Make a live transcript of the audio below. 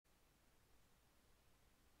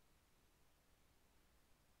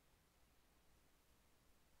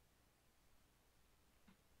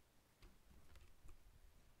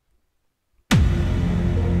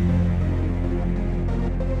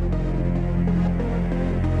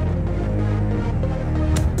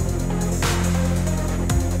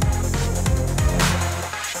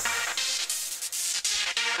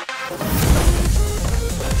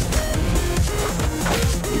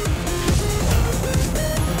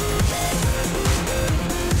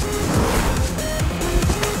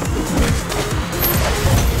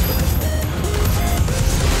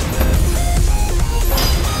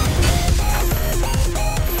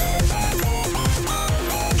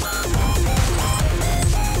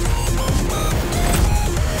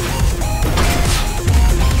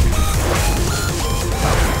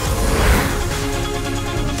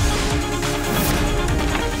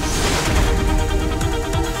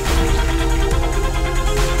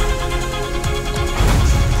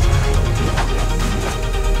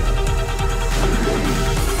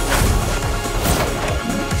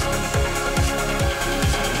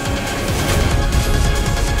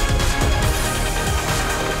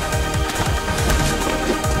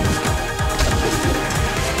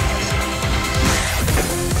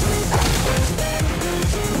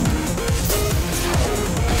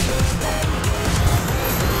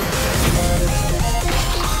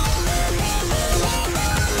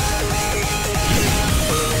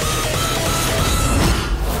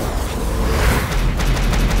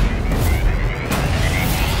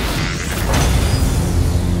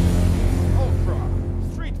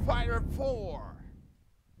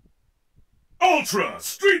Ultra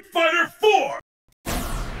Street Fighter 4!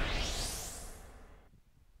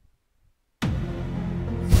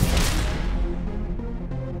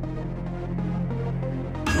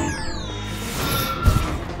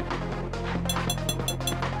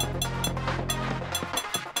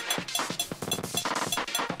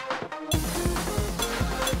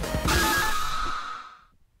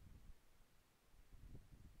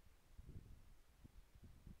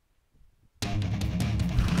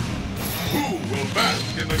 Who will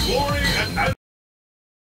bask in the glory and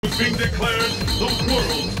who's being declared the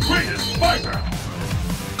world's greatest fighter?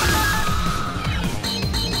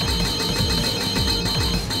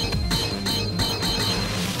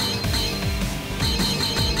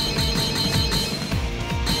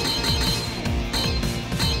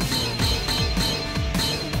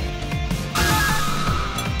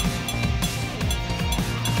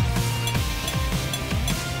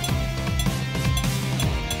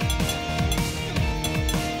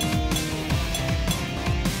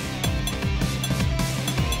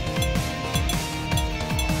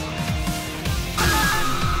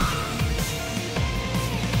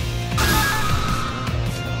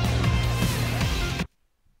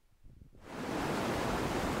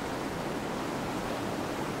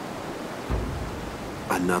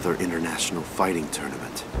 Another international fighting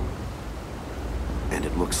tournament. And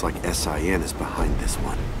it looks like SIN is behind this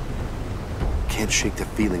one. Can't shake the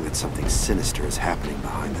feeling that something sinister is happening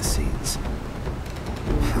behind the scenes.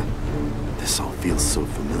 This all feels so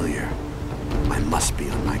familiar. I must be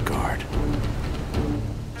on my guard.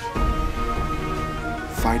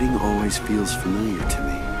 Fighting always feels familiar to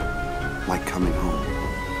me. Like coming home.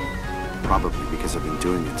 Probably because I've been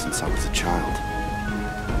doing it since I was a child.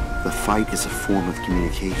 The fight is a form of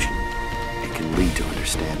communication. It can lead to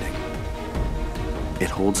understanding.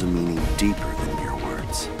 It holds a meaning deeper than mere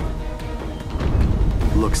words.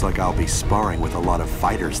 Looks like I'll be sparring with a lot of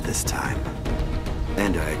fighters this time.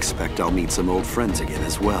 And I expect I'll meet some old friends again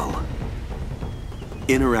as well.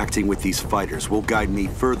 Interacting with these fighters will guide me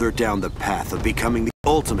further down the path of becoming the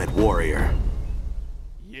ultimate warrior.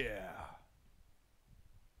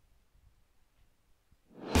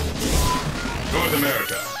 North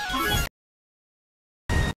America.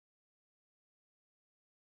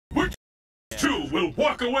 Which two will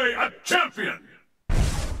walk away a champion?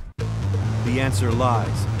 The answer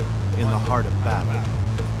lies in the heart of battle.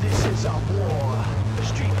 This is a war.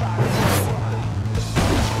 Street Fighter 4.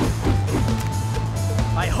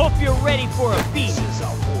 I hope you're ready for a beat. This is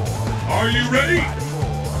a war. Are you ready?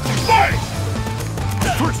 Fight!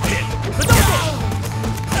 First hit! This is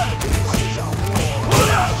a war.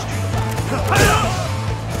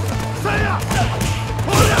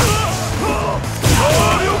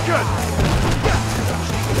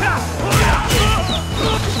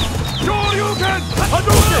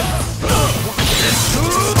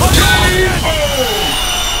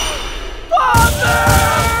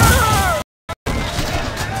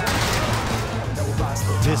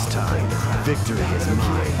 This time, victory is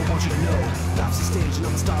mine.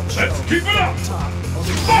 Let's keep it up!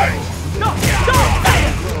 Fight! No!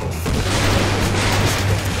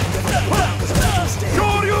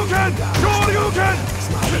 Shoryuken! Shoryuken!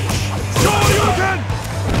 Shoryuken!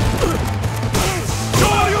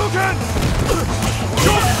 Shoryuken!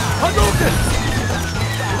 Hadouken!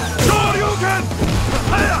 Shoryuken!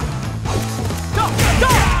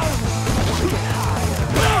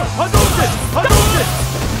 Hadouken! Hadouken!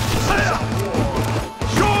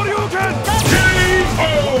 Shoryuken! K.O.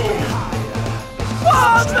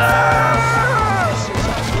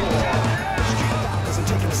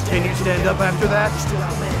 Can you stand up after that?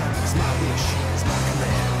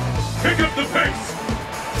 Pick up the pace!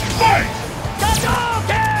 Fight!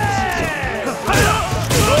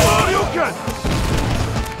 Shoryuken!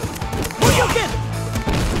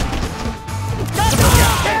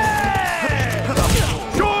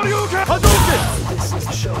 Shoryuken! Hadouken! This is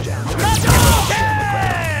the showdown.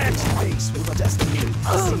 Face with our destiny.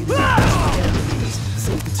 Hadouken!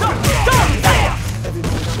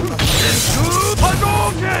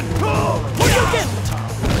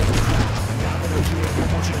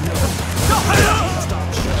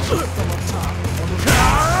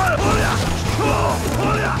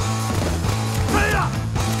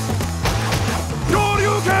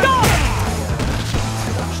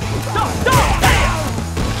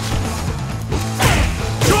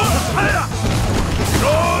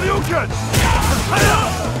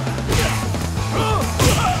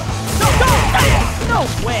 No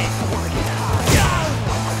way!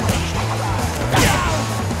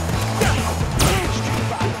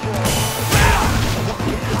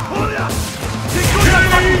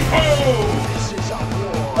 K.O. This is a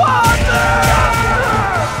war. Father!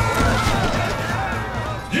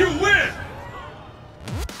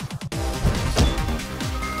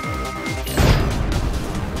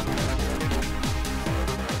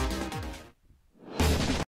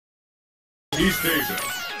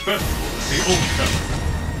 festival at the Old Town.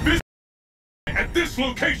 Visit at this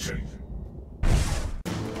location.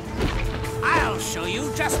 I'll show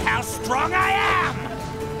you just how strong I am!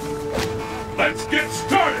 Let's get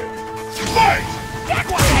started. Fight! Get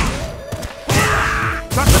one!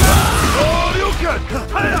 Oh, you good! Get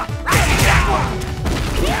one! Get one, too!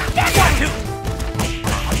 Get one, too!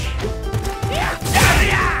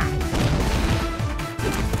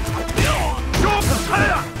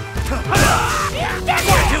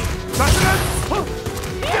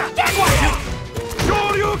 Get one, too!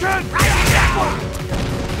 Sure you can! Get one!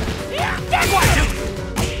 Get one, too!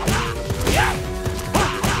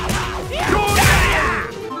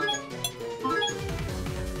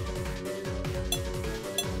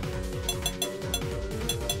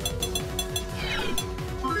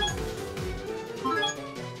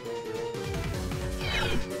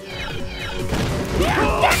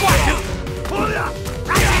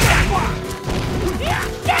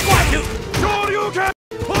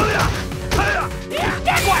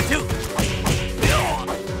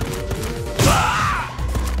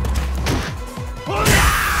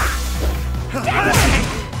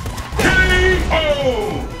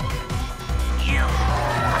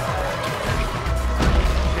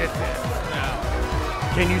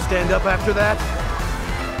 Can you stand up after that?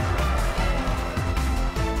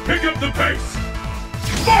 Pick up the pace.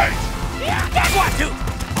 Fight! Get one, too!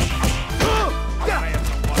 Get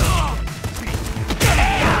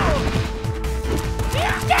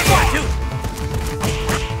one, too!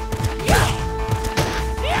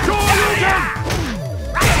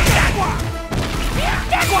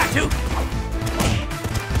 Get one, too!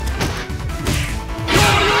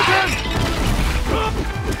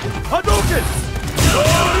 Hadouken!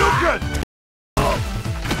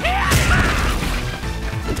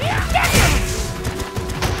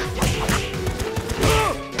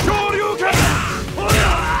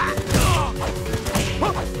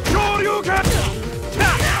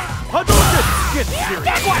 Hadouken! Get serious!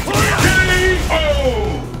 Get one, too! K.O.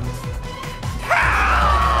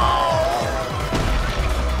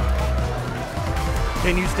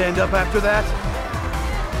 Can you stand up after that?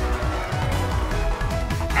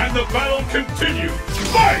 And the battle continues.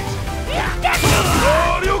 Fight!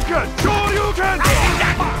 Sure you can! Sure you can!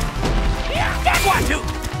 Get one, too!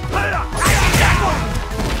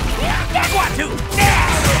 Get one, too! Get one, too!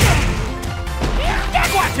 Get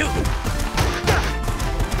one, too!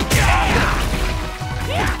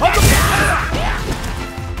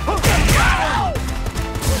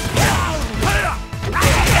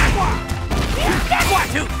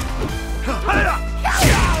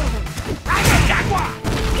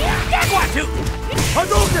 Get one, too!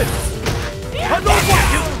 Hadouken! Get one, too!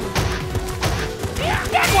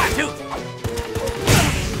 Get one, too!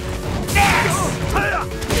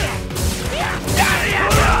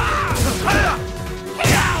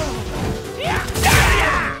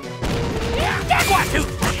 Get one,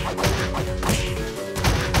 too!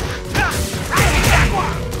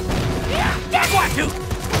 Get one, too!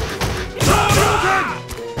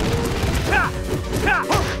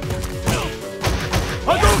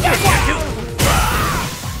 Hadouken!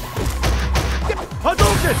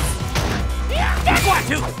 Hadouken! Get one,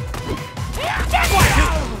 too! Get one,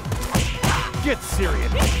 too! Get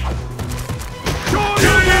serious!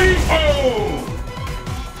 K.O.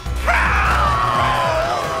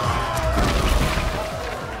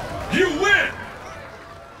 You win!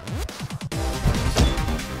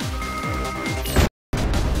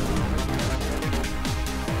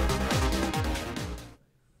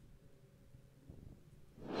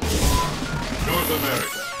 North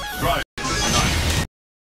America, drive tonight.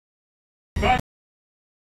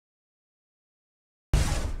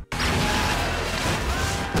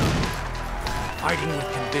 Fighting with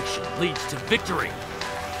conviction leads to victory.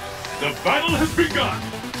 The battle has begun.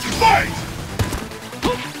 Fight!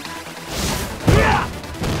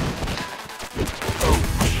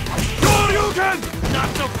 Shoryuken! Not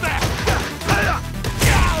so fast!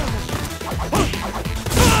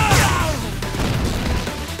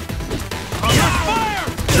 Under fire!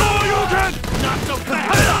 Shoryuken! Not so fast!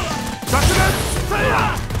 Shakugan!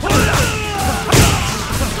 Under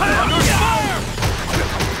fire! Under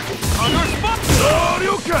fire!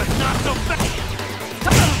 Shoryuken! Not so fast!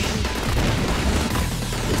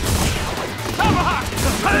 Tomahawk!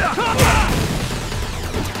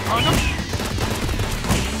 Under...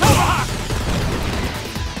 Tomahawk!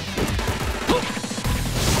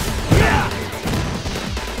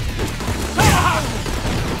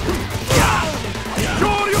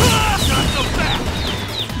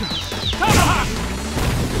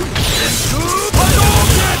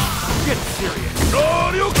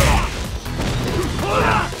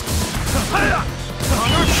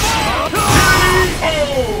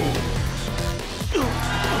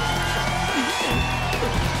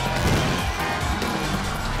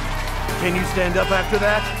 Can you stand up after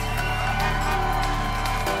that?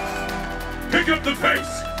 Pick up the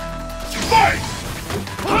pace! Fight!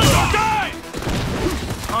 Die!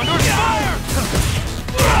 Under fire!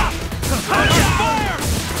 Under fire!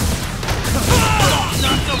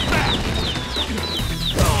 Not so fast!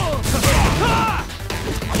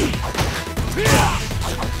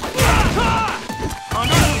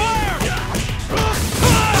 Under fire!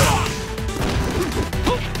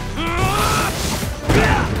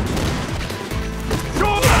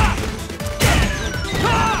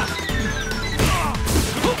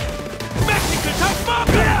 Mexican type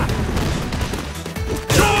mafia!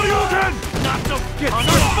 Shoryuken! Not so Get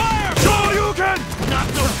under fire! Shoryuken! Not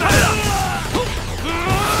so fast!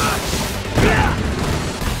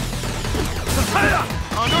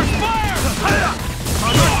 Under fire!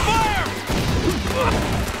 Under fire!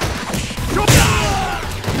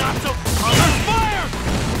 Not so under fire!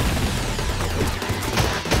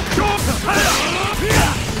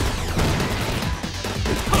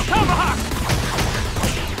 Tomahawk!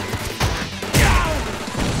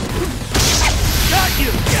 Got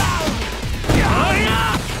you!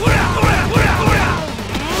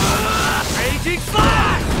 Raging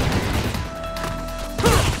slash!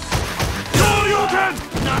 Shoryuken!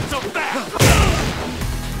 Not so fast!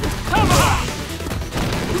 Tomahawk!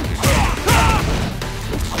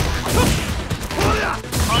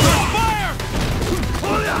 Under fire!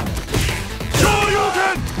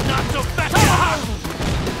 Shoryuken! Not so fast! Tomahawk!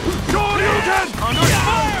 Shoryuken! Under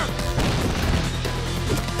fire!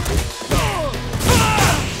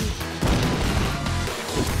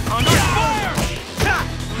 Under fire!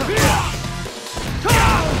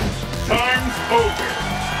 Time's over!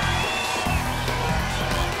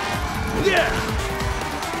 Yeah!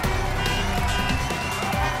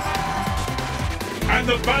 And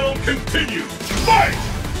the battle continues! Fight!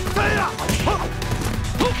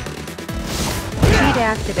 Cheat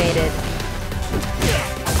activated.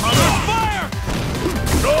 Under fire!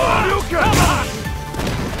 Shoryuken!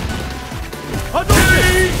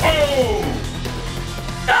 K.O.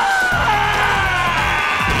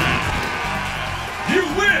 You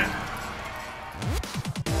win!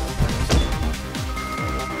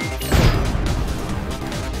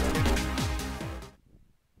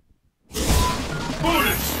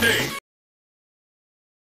 Bonus stage!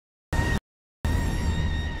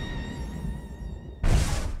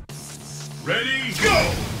 Ready, go!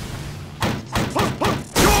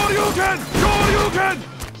 Shoryuken! Shoryuken!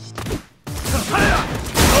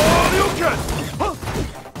 Shoryuken!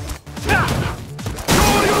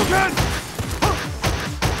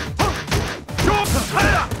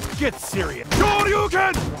 Shoryuken! Get serious!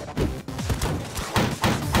 Shoryuken!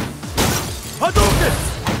 Hadouken!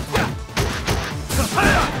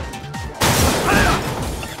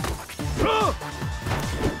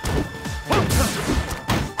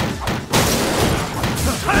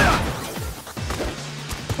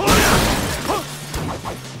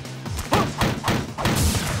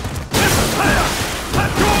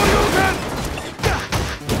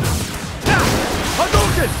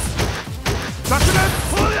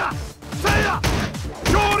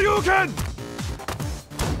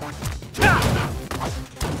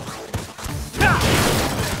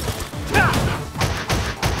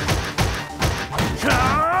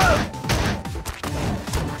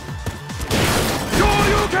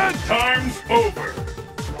 Time's over!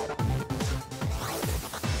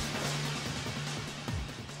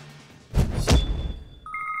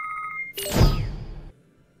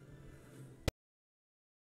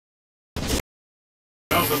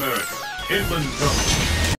 South America, Inland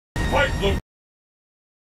Zone. Fight look.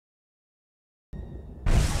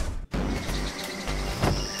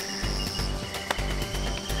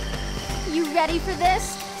 You ready for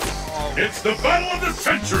this? It's the battle of the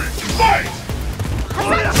century! Fight!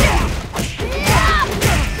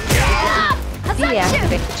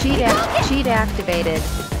 Deactivate. Cheat activated.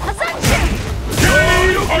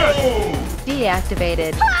 K.O.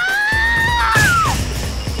 Deactivated.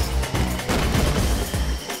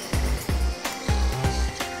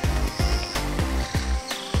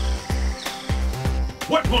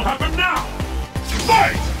 What will happen now?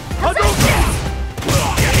 Fight!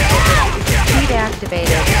 Cheat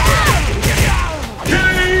activated.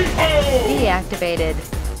 K.O. Deactivated.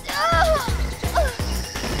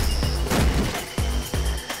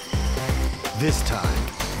 This time,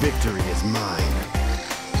 victory is mine.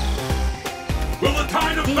 Will the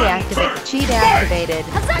tide of battle turn? Deactivate. Cheat Fight! activated.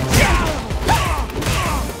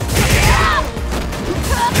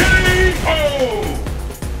 K.O.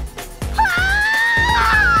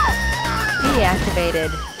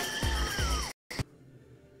 Deactivated.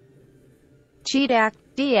 Cheat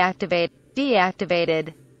deactivate. Deactivated.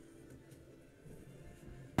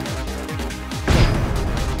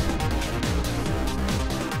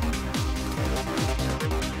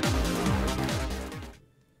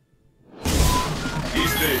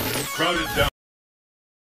 These days have crowded down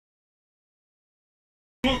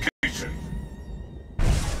location.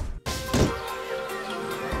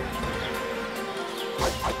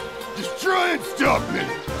 Just try and stop me!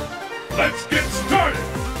 Let's get started!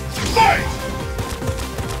 Fight!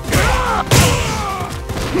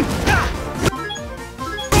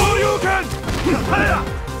 Shoryuken!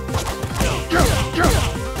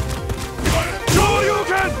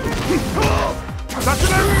 Shoryuken!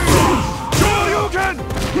 Shoryuken!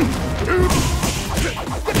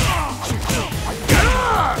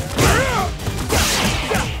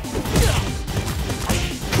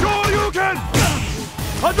 Shoryuken!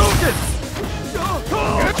 Hadouken!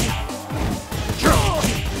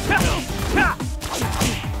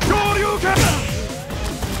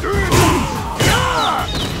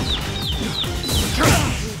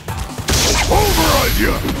 Override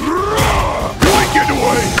ya! Don't get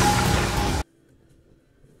away!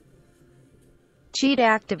 Cheat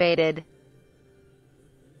activated.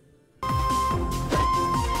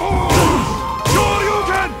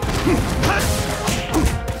 Shoryuken!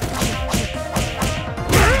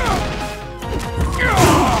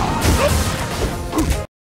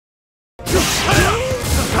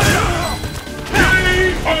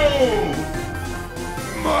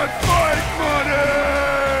 My fight money!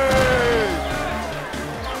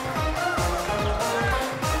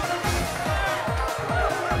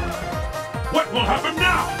 What will happen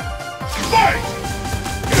now? Fight!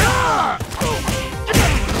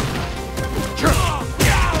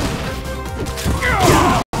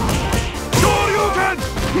 Shoryuken!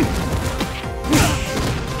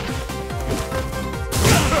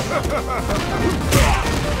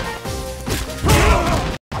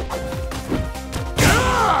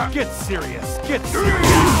 Get serious! Get serious!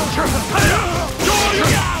 Shoryuken!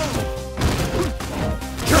 Shoryuken!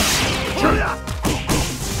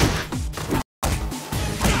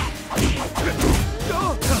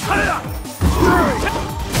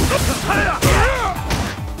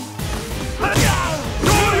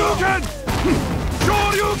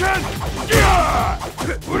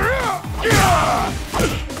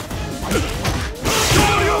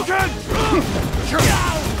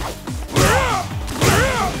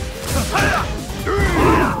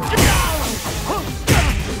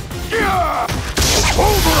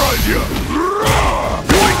 Override ya!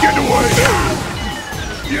 Don't get away!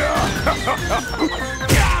 Shoryuken!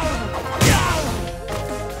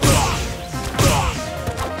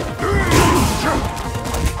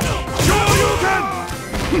 Shoryuken!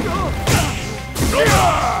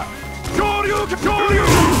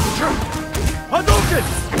 Shoryuken! Hadouken!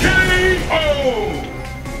 KO!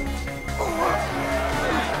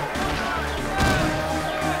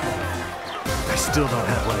 I still don't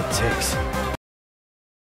have what it takes.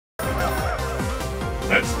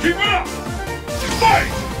 Let's keep it up!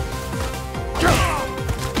 Fight!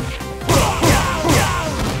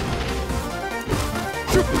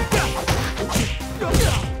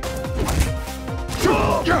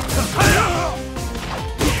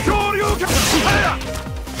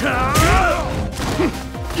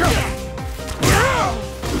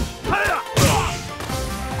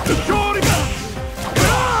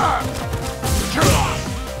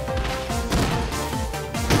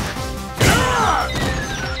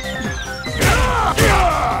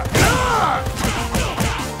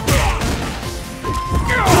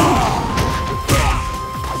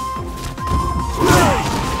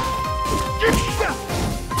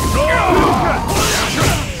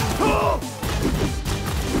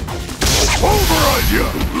 Override ya!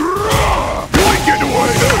 Don't get away!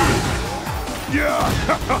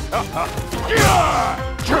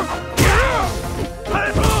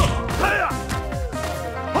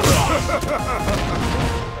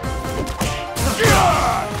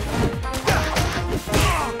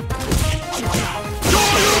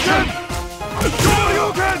 Shoryuken!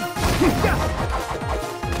 Shoryuken!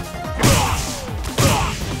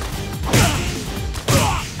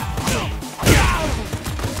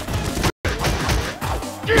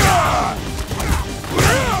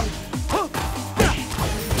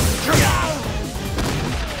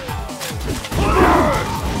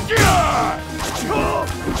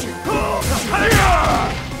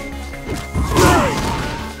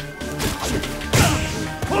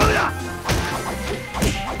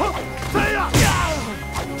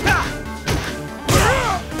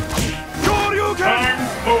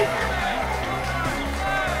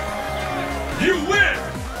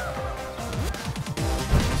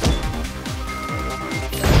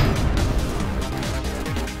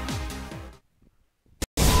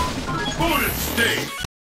 stage.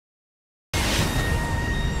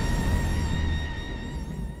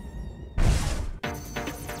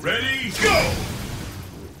 Ready, go!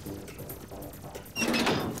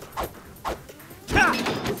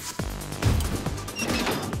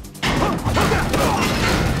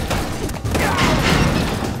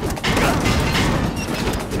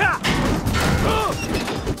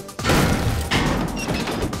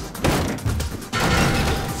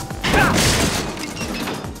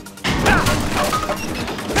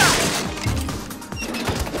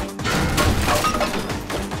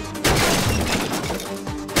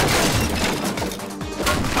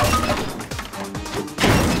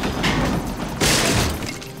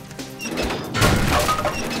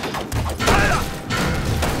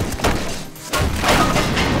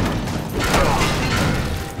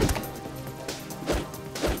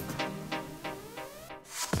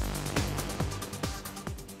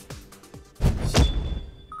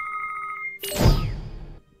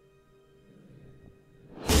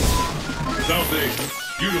 South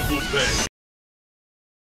beautiful bay.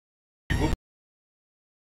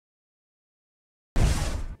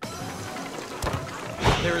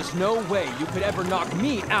 There is no way you could ever knock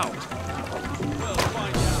me out.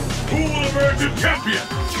 Who will emerge a champion?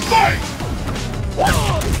 Fight!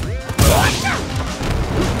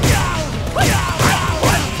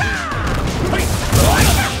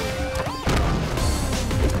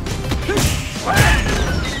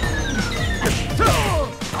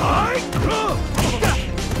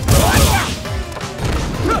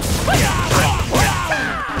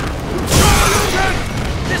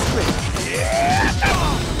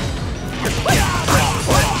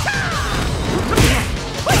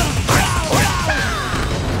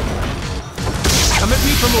 Come at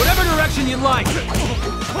me from whatever direction you like.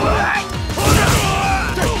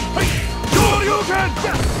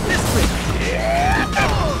 This way.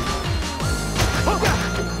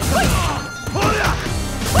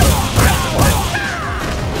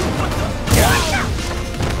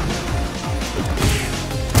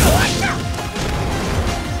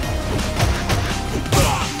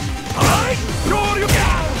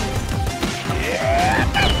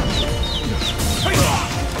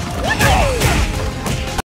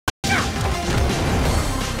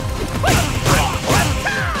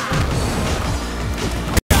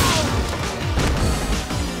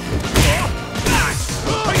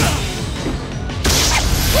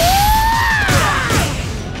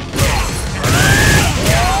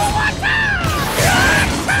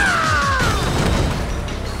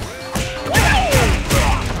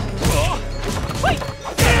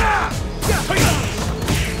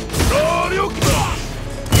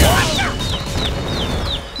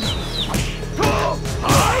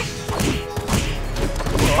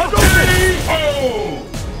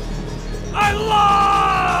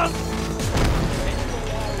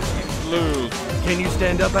 Can you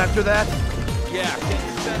stand up after that? Yeah, can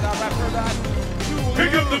you stand up after that?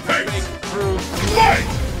 Pick up the pace! Through.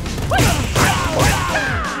 Fight!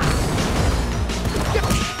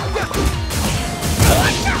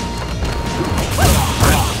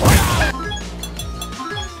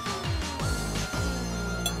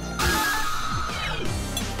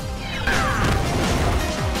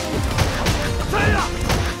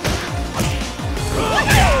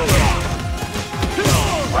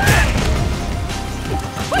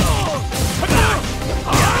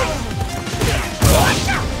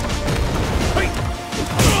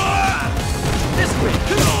 This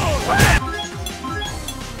way.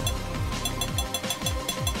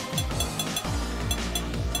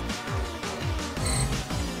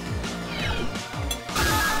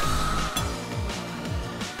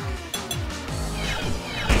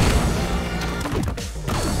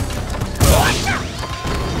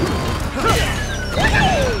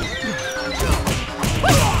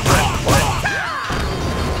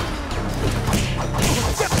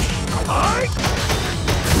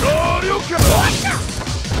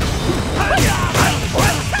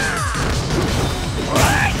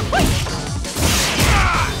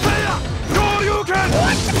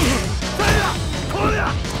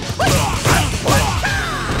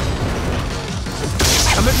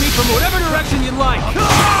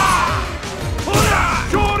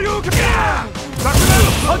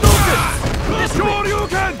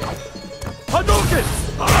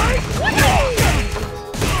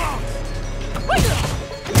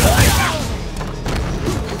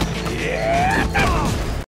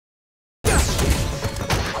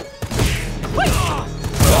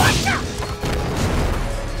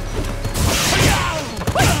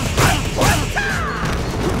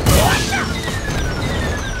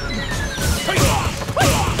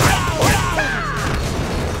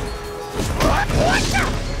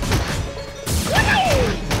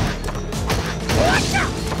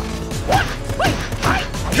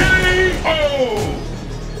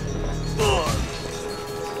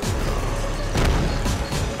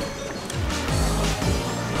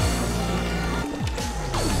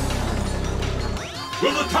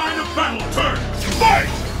 Will the tide of battle turn? Fight!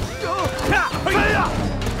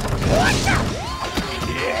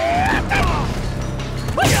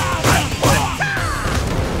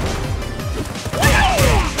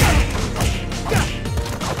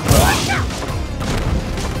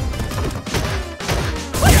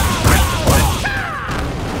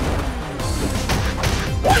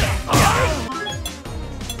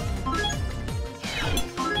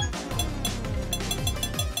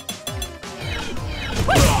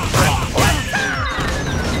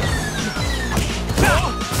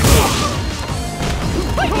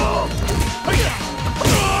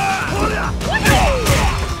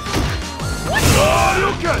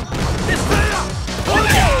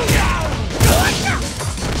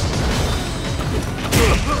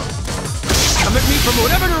 Come at me from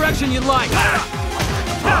whatever direction you like.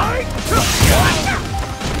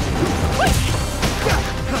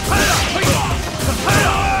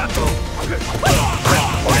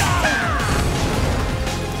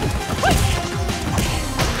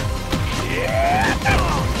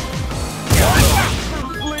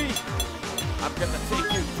 Lee, I'm gonna take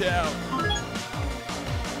you down.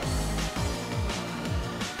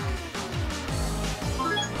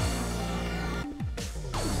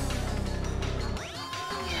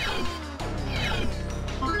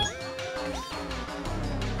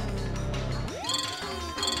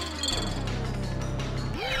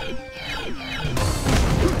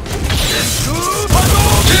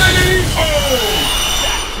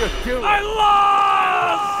 I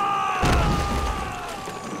lost!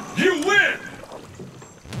 You win!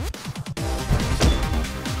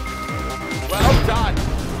 Well done.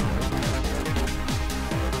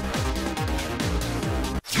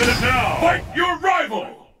 Minute now! Fight your rival!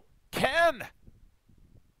 Ken!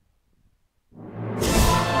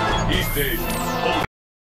 He stays.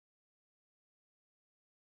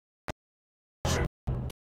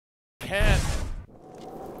 Ken!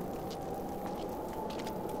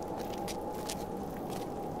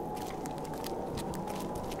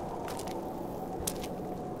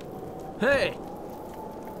 Hey!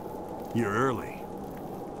 You're early.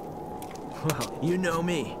 Well, you know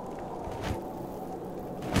me.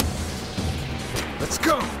 Let's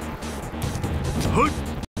go! Who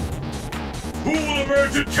will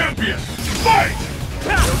emerge a champion? Fight!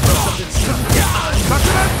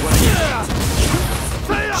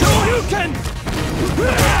 Shoryuken!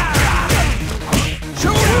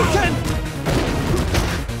 Shoryuken!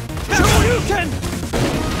 Shoryuken!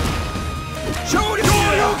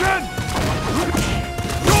 Shoryuken!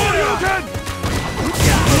 Shoryuken!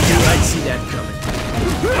 I'd see that coming.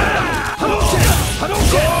 Hadouken!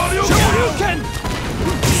 Hadouken! Shoryuken!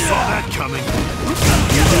 Saw that coming.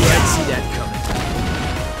 I'd see that coming.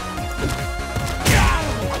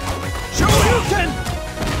 Shoryuken!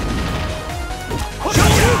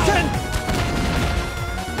 Shoryuken!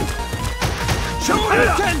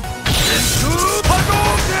 Shoryuken!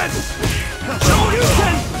 Hadouken!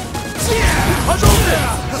 Shoryuken! Hadouken!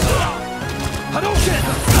 Hadouken!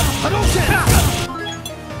 Hadouken!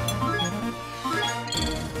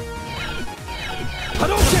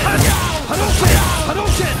 Hadouken!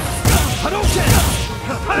 Hadouken! Hadouken!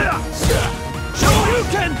 Hadouken!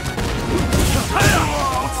 Shoryuken!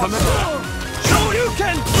 What's the matter?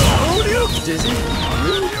 Shoryuken! Shoryuken! Dizzy?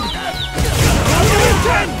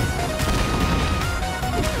 Shoryuken!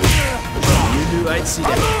 You knew I'd see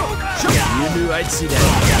that. You knew I'd see that.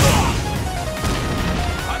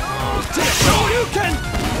 Shoryuken!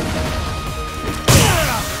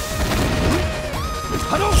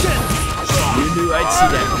 Hadouken! You knew I'd see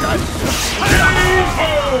that.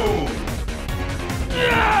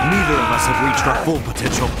 Neither of us have reached our full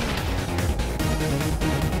potential.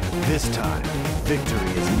 This time,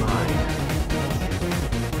 victory is mine.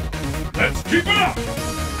 Let's keep it up!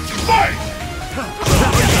 Fight!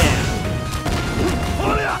 Shoryuken!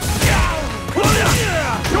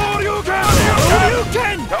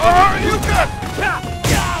 Shoryuken! Shoryuken!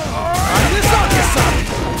 This on this side!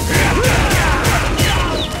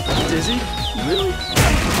 Dizzy? Really?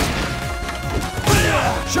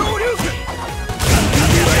 Shoryuken! You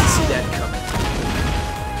knew I'd see that coming.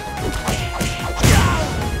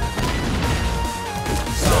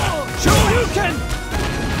 Shoryuken!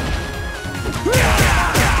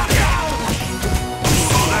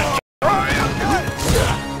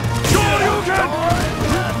 Shoryuken!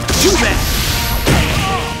 Too bad!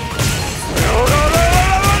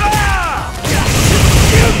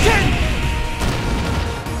 Shoryuken!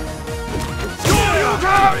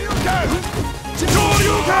 Shoryuken!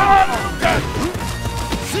 Shoryuken!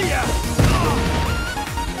 See ya!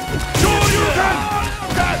 Shoryuken!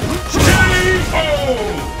 K.O.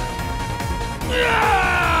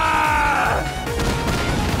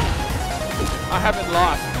 haven't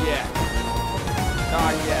lost yet.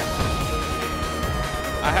 Not yet.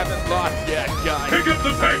 I haven't lost yet, guys. Pick up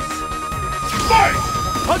the pace! Fight!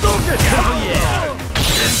 Hadouken! Hell yeah!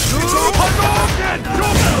 Hadouken!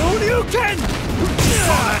 Shoryuken!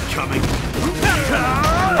 Saw that coming.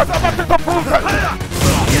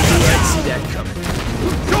 You didn't see that coming.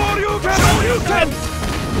 Shoryuken! Shoryuken!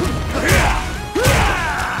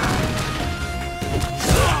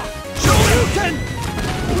 Shoryuken!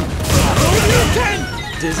 Shoryuken!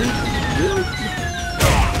 Dizzy? Really?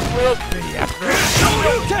 Will be after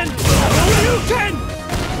Shoryuken! Shoryuken!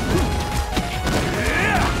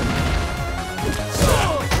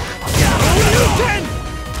 Shoryuken!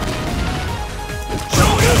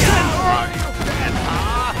 Shoryuken!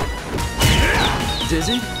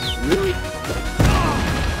 Dizzy? Really?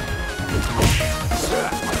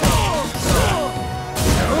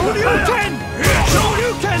 Shoryuken!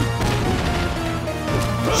 Shoryuken!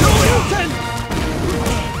 Shoryuken!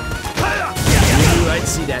 You knew I'd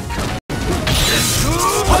see that coming.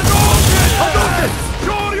 Hadouken! Hadouken!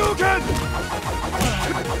 Shoryuken!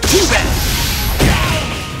 Too bad!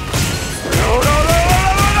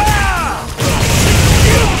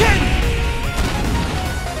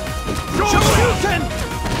 Shoryuken!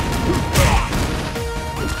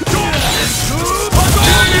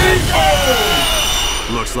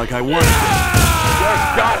 Looks like I won. You're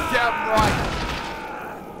goddamn right!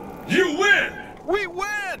 You win! We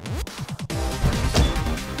win!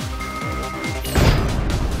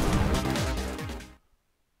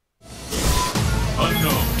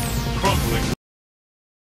 Unknown. Crumbling.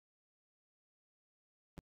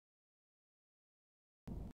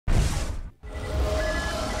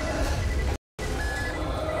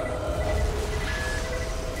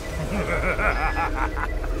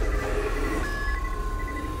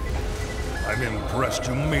 I'm impressed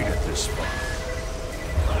you made it this far.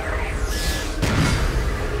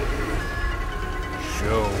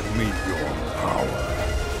 Show me your power.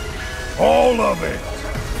 All of it!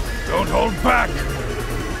 Don't hold back!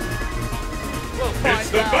 It's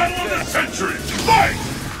the battle of the century! Fight!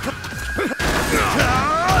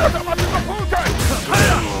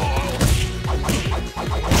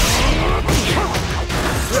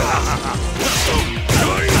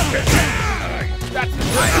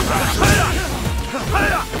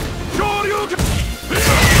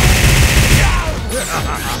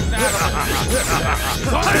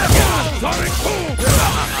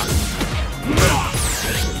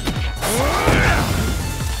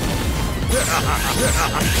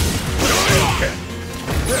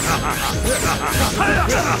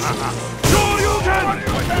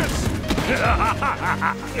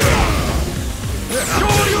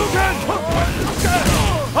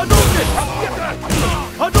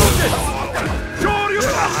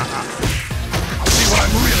 See what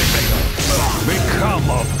I'm really made of? Become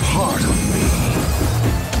a part of me.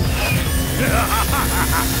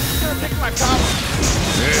 Take my power!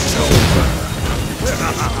 It's over.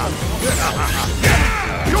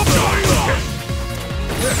 Show me what you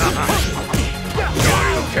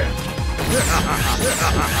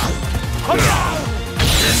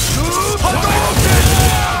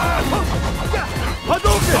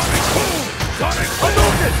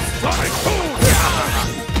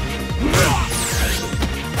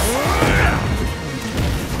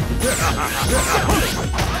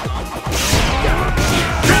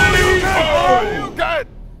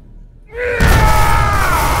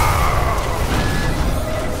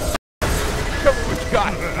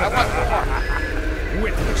got! I want more!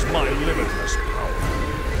 Witness my limitless power.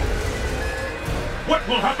 What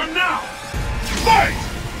will happen now? Fight!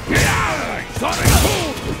 Sonic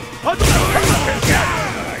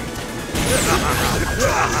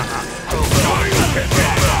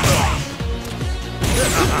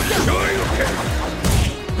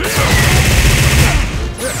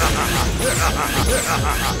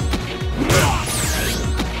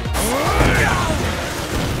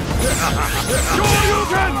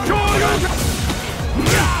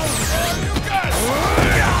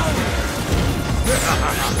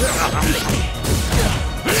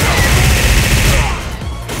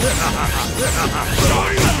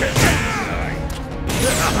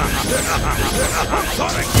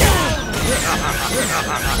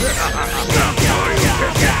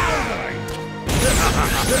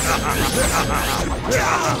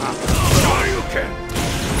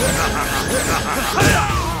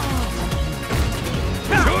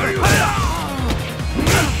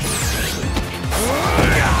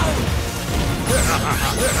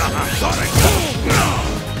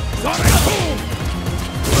Boom!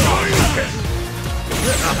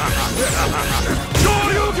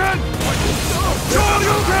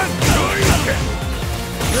 Shoryuken!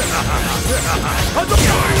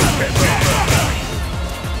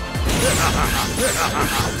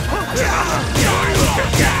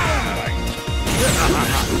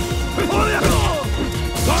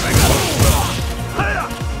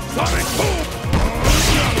 Sonic Boom!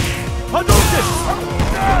 Hadouken!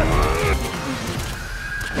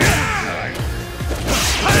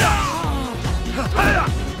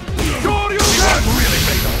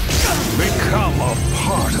 Become a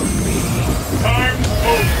part of me. Time's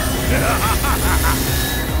over.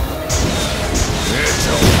 It's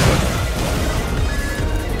over.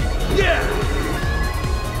 Yeah!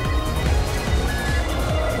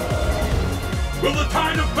 Will the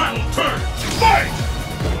tide of battle turn? Fight!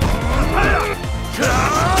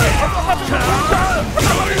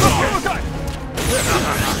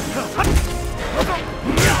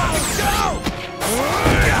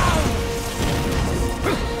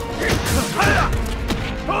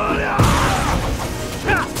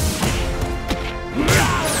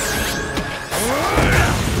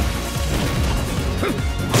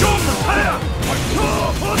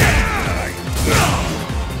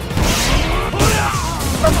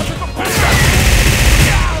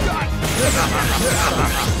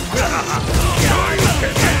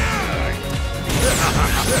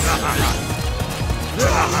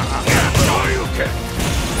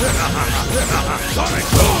 Sonic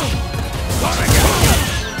Boom! Sonic Boom!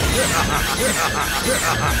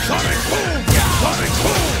 Sonic Boom! Sonic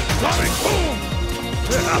Boom! Sonic Boom!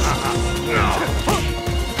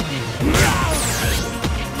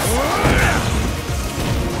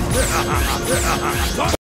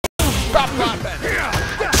 Stop laughing!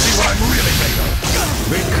 See what I'm really made of?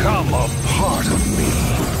 Become a part of me.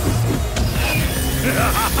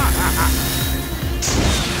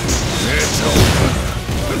 It's over.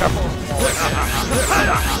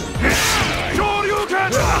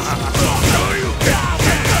 Shoryuken! Shoryuken!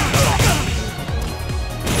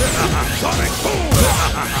 Sonic Boom!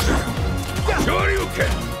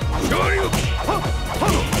 Shoryuken! Shoryuken!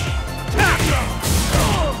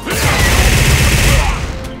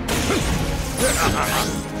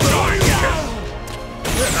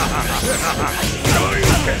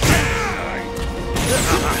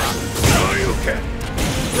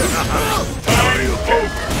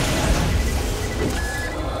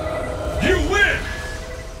 You win!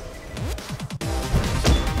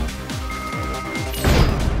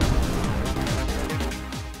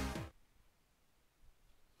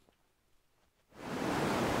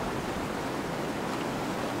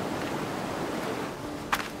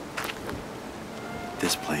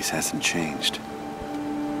 This place hasn't changed.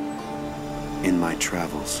 In my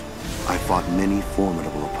travels, I fought many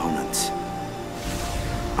formidable opponents.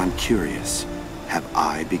 I'm curious, have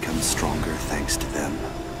I become stronger thanks to them?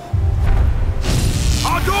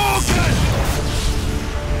 Hadouken!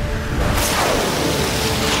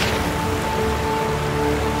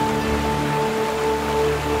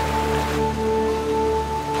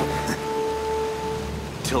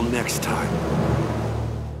 Till next time.